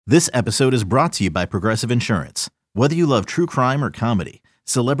This episode is brought to you by Progressive Insurance. Whether you love true crime or comedy,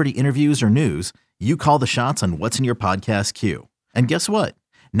 celebrity interviews or news, you call the shots on what's in your podcast queue. And guess what?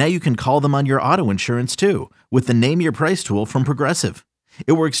 Now you can call them on your auto insurance too with the Name Your Price tool from Progressive.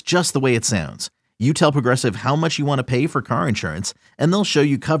 It works just the way it sounds. You tell Progressive how much you want to pay for car insurance, and they'll show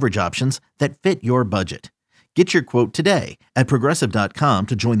you coverage options that fit your budget. Get your quote today at Progressive.com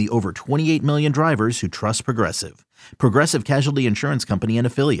to join the over 28 million drivers who trust Progressive. Progressive Casualty Insurance Company and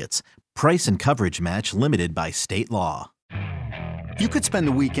Affiliates. Price and coverage match limited by state law. You could spend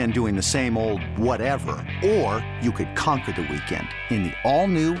the weekend doing the same old whatever, or you could conquer the weekend in the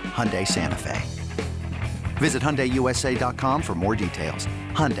all-new Hyundai Santa Fe. Visit HyundaiUSA.com for more details.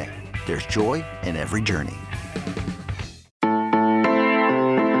 Hyundai, there's joy in every journey.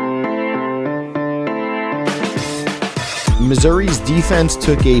 Missouri's defense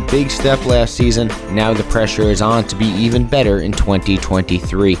took a big step last season. Now the pressure is on to be even better in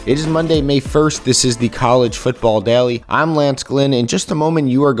 2023. It is Monday, May 1st. This is the College Football Daily. I'm Lance Glynn. In just a moment,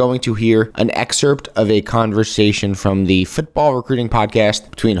 you are going to hear an excerpt of a conversation from the Football Recruiting Podcast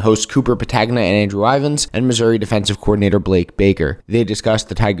between host Cooper Patagna and Andrew Ivins and Missouri defensive coordinator Blake Baker. They discussed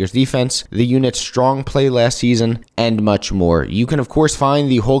the Tigers' defense, the unit's strong play last season, and much more. You can, of course, find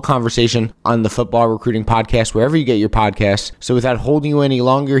the whole conversation on the Football Recruiting Podcast wherever you get your podcasts. So without holding you any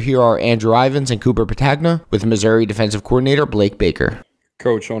longer, here are Andrew Ivins and Cooper Patagna with Missouri defensive coordinator Blake Baker.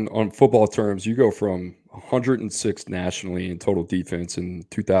 Coach, on football terms, you go from 106th nationally in total defense in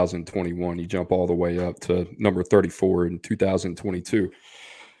 2021. You jump all the way up to number 34 in 2022.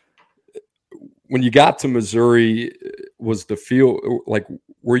 When you got to Missouri, was the feel like,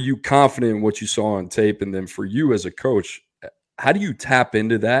 were you confident in what you saw on tape? And then for you as a coach, how do you tap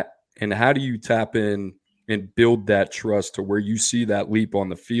into that? And how do you tap in and build that trust to where you see that leap on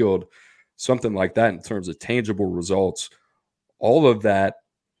the field, something like that in terms of tangible results? All of that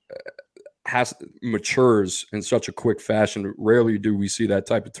matures in such a quick fashion. Rarely do we see that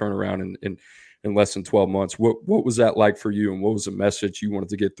type of turnaround in less than 12 months. What was that like for you, and what was the message you wanted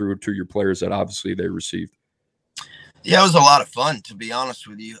to get through to your players that obviously they received? Yeah, it was a lot of fun, to be honest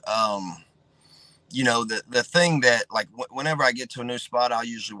with you. You know, the thing that, like, whenever I get to a new spot, I'll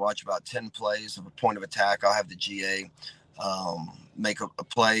usually watch about 10 plays of a point of attack. I'll have the GA make a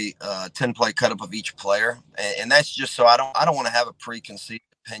play, 10-play cut up of each player. And that's just so I don't want to have a preconceived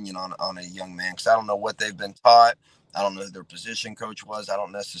opinion on a young man, because I don't know what they've been taught. I don't know who their position coach was. I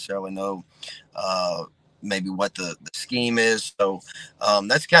don't necessarily know maybe what the scheme is. So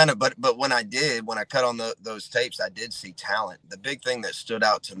that's kind of, but when I cut on those tapes, I did see talent. The big thing that stood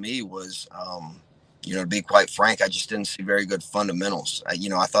out to me was, you know, to be quite frank, I just didn't see very good fundamentals. I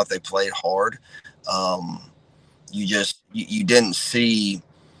thought they played hard. You did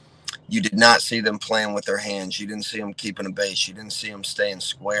not see them playing with their hands. You didn't see them keeping a base. You didn't see them staying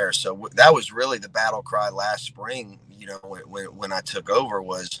square. So that was really the battle cry last spring, you know, when I took over,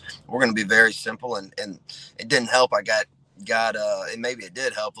 was we're going to be very simple. And it didn't help. I got and maybe it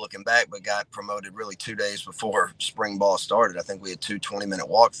did help looking back, but got promoted really 2 days before spring ball started. I think we had 2 20-minute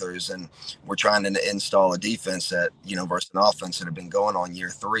walkthroughs, and we're trying to install a defense that, you know, versus an offense that had been going on year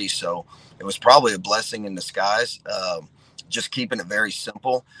 3. So it was probably a blessing in disguise, just keeping it very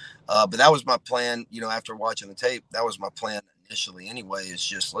simple. But that was my plan, you know, after watching the tape. That was my plan initially anyway, is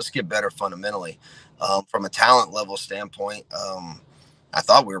just let's get better fundamentally. From a talent level standpoint, I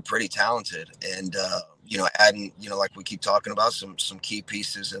thought we were pretty talented, and you know, adding, you know, like we keep talking about, some key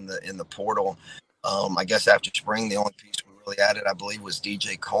pieces in the portal. I guess after spring, the only piece we really added, I believe, was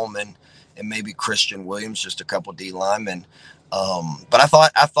DJ Coleman and maybe Christian Williams, just a couple D linemen. But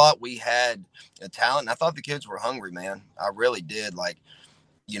I thought we had a talent, and I thought the kids were hungry, man. I really did. Like,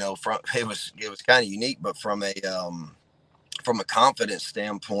 you know, it was kind of unique, but from a confidence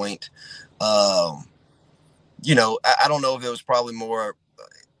standpoint, you know, I don't know if it was probably more.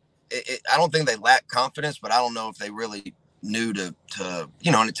 I don't think they lacked confidence, but I don't know if they really knew to,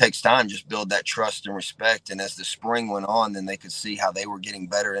 you know, and it takes time, just build that trust and respect. And as the spring went on, then they could see how they were getting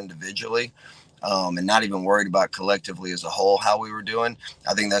better individually, and not even worried about collectively as a whole how we were doing.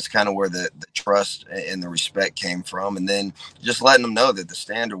 I think that's kind of where the trust and the respect came from. And then just letting them know that the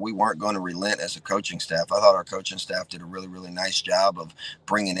standard, we weren't going to relent as a coaching staff. I thought our coaching staff did a really, really nice job of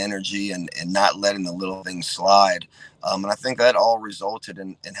bringing energy and not letting the little things slide. And I think that all resulted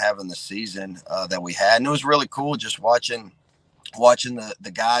in having the season that we had. And it was really cool just watching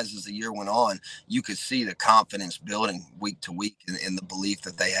the guys as the year went on. You could see the confidence building week to week in the belief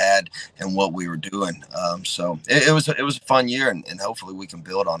that they had and what we were doing. So it was a fun year, and hopefully we can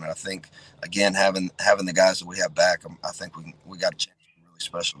build on it. I think, again, having the guys that we have back, I think we got a chance to be really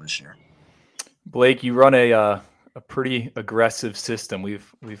special this year. Blake, you run a a pretty aggressive system.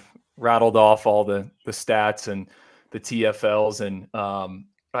 We've rattled off all the stats and the TFLs, and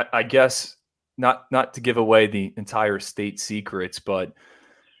I guess not to give away the entire state secrets, but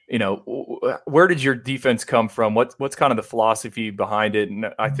where did your defense come from? What's kind of the philosophy behind it?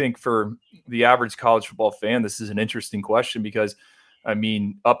 And I think for the average college football fan, this is an interesting question because, I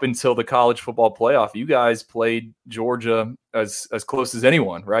mean, up until the college football playoff, you guys played Georgia as close as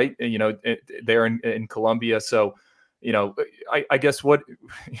anyone, right? There in Columbia. So, I guess what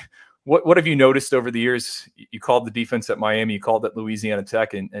have you noticed over the years? You called the defense at Miami, you called it Louisiana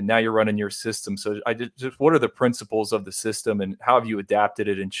Tech, and now you're running your system. So just what are the principles of the system, and how have you adapted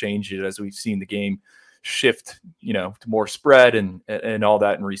it and changed it as we've seen the game shift, to more spread and all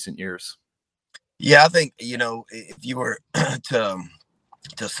that in recent years? Yeah, I think, if you were to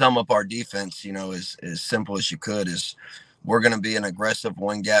sum up our defense, as simple as you could, is we're going to be an aggressive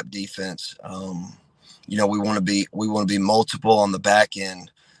one gap defense. We want to be multiple on the back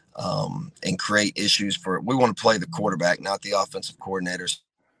end. And create issues we want to play the quarterback, not the offensive coordinators.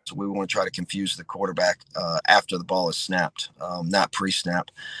 So we want to try to confuse the quarterback after the ball is snapped, not pre-snap.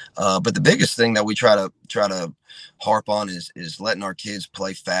 But the biggest thing that we try to harp on is letting our kids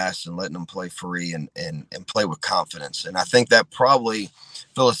play fast and letting them play free and play with confidence. And I think that probably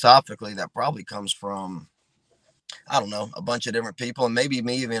philosophically comes from, I don't know, a bunch of different people, and maybe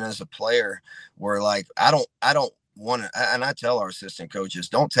me even as a player, where like I don't want to, and I tell our assistant coaches,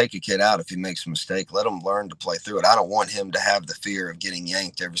 don't take a kid out if he makes a mistake. Let him learn to play through it. I don't want him to have the fear of getting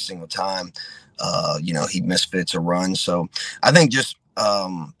yanked every single time he misfits a run. So I think just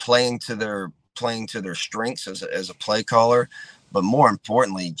playing to their strengths as a play caller, but more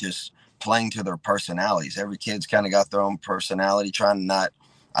importantly, just playing to their personalities. Every kid's kind of got their own personality.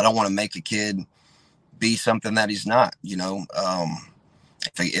 I don't want to make a kid be something that he's not.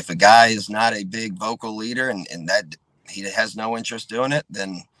 If a guy is not a big vocal leader and that he has no interest doing it,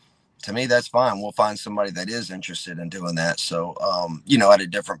 then to me, that's fine. We'll find somebody that is interested in doing that. So, at a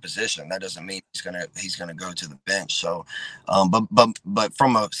different position, that doesn't mean he's going to go to the bench. So, but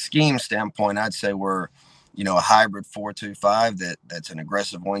from a scheme standpoint, I'd say we're, a hybrid 4-2-5 that's an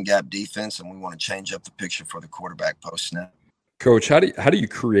aggressive one gap defense. And we want to change up the picture for the quarterback post snap. Coach, how do you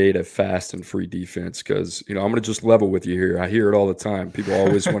create a fast and free defense? Because, I'm going to just level with you here. I hear it all the time. People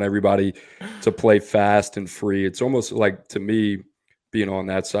always want everybody to play fast and free. It's almost like, to me, being on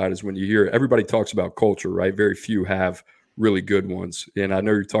that side is when you hear everybody talks about culture, right? Very few have really good ones. And I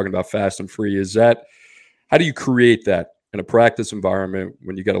know you're talking about fast and free. How do you create that in a practice environment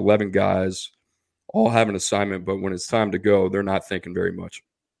when you got 11 guys all have an assignment, but when it's time to go, they're not thinking very much?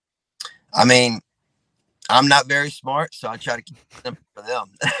 I mean, I'm not very smart, so I try to keep it simple for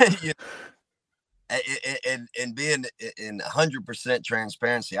them. And being in 100%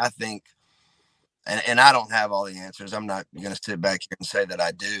 transparency, I think, and I don't have all the answers. I'm not going to sit back here and say that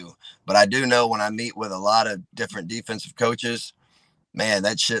I do, but I do know when I meet with a lot of different defensive coaches, man,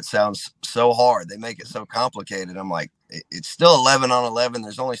 that shit sounds so hard. They make it so complicated. I'm like, it's still 11 on 11.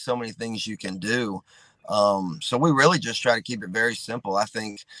 There's only so many things you can do. So we really just try to keep it very simple. I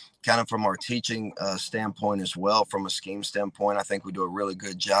think kind of from our teaching standpoint as well, from a scheme standpoint, I think we do a really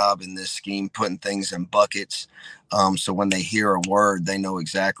good job in this scheme, putting things in buckets. So when they hear a word, they know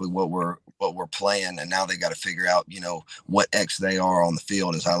exactly what we're playing. And now they got to figure out, what X they are on the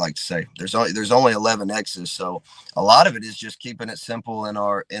field, as I like to say. There's only 11 X's. So a lot of it is just keeping it simple in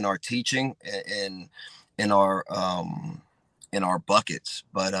our teaching and in our buckets.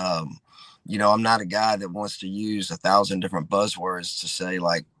 But, I'm not a guy that wants to use 1,000 different buzzwords to say,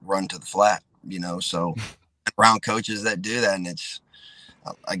 like, run to the flat, so around coaches that do that. And it's,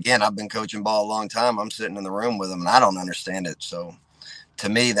 again, I've been coaching ball a long time. I'm sitting in the room with them and I don't understand it. So to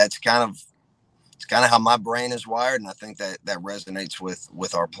me, it's kind of how my brain is wired. And I think that resonates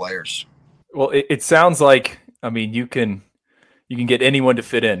with our players. Well, it sounds like, you can get anyone to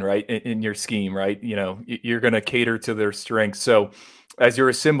fit in, right, in your scheme, right? You're going to cater to their strengths. So as you're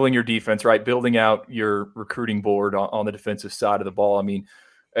assembling your defense, right, building out your recruiting board on the defensive side of the ball,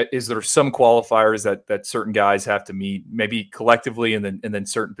 is there some qualifiers that certain guys have to meet, maybe collectively, and then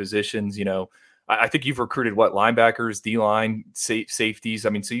certain positions? I think you've recruited linebackers, D-line, safeties.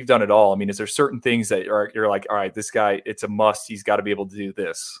 So you've done it all. Is there certain things that you're like, all right, this guy, it's a must. He's got to be able to do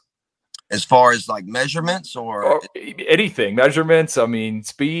this. As far as like measurements or anything, measurements.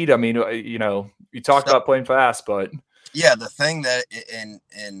 Speed. You talked about playing fast, but yeah, the thing that, and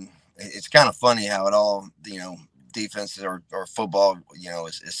it's kind of funny how it all, defenses or football,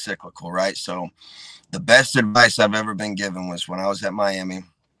 is cyclical, right? So the best advice I've ever been given was when I was at Miami.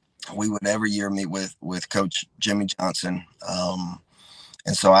 We would every year meet with Coach Jimmy Johnson.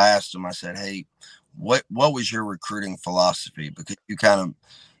 And so I asked him, I said, hey, what was your recruiting philosophy? Because you're kind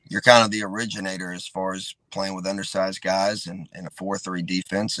of the originator as far as playing with undersized guys and a 4-3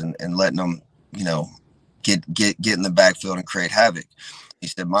 defense and letting them, get in the backfield and create havoc. He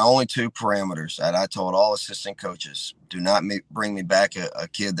said, my only 2 parameters that I told all assistant coaches, do not bring me back a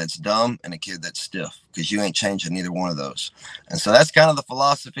kid that's dumb and a kid that's stiff, because you ain't changing neither one of those. And so that's kind of the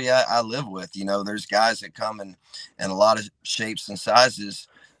philosophy I live with. There's guys that come in a lot of shapes and sizes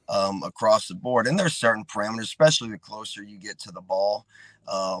across the board. And there's certain parameters, especially the closer you get to the ball,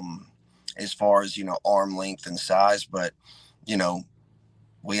 as far as, arm length and size. But,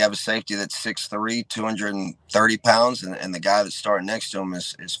 we have a safety that's 6'3", 230 pounds, and the guy that's starting next to him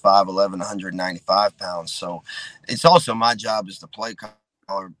is 5'11", 195 pounds. So it's also my job as the play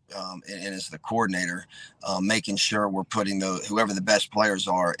caller and as the coordinator, making sure we're putting whoever the best players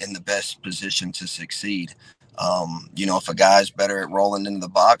are in the best position to succeed. If a guy's better at rolling into the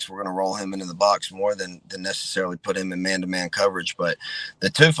box, we're going to roll him into the box more than necessarily put him in man-to-man coverage. But the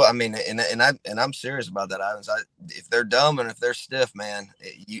 2, and I'm serious about that, Ivans. If they're dumb and if they're stiff, man,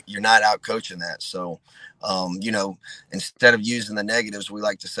 you're not out coaching that. So, instead of using the negatives, we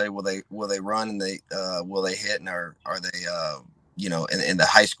like to say, will they run and will they hit, and are they, in the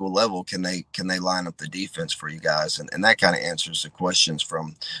high school level, can they line up the defense for you guys? And that kind of answers the questions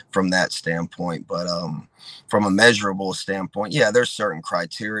from that standpoint. But from a measurable standpoint, yeah, there's certain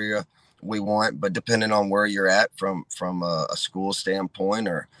criteria we want, but depending on where you're at from a school standpoint,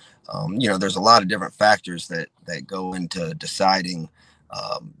 or there's a lot of different factors that go into deciding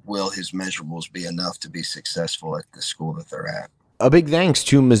will his measurables be enough to be successful at the school that they're at. A big thanks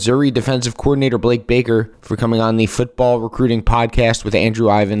to Missouri defensive coordinator Blake Baker for coming on the Football Recruiting Podcast with Andrew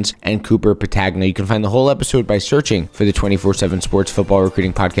Ivins and Cooper Patagna. You can find the whole episode by searching for the 24/7 Sports Football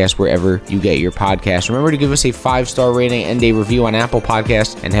Recruiting Podcast wherever you get your podcasts. Remember to give us a 5-star rating and a review on Apple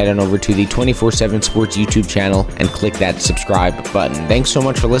Podcasts, and head on over to the 24/7 Sports YouTube channel and click that subscribe button. Thanks so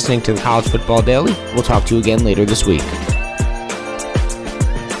much for listening to the College Football Daily. We'll talk to you again later this week.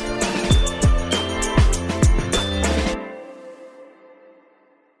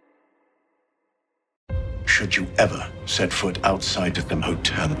 Should you ever set foot outside of the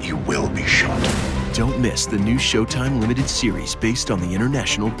hotel, you will be shot. Don't miss the new Showtime limited series based on the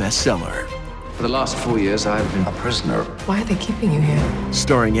international bestseller. For the last 4 years, I've been a prisoner. Why are they keeping you here?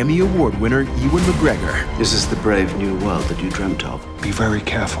 Starring Emmy Award winner Ewan McGregor. This is the brave new world that you dreamt of. Be very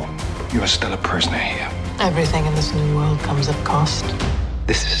careful. You are still a prisoner here. Everything in this new world comes at cost.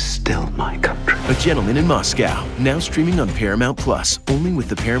 This is still my country. A Gentleman in Moscow, now streaming on Paramount Plus, only with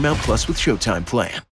the Paramount Plus with Showtime plan.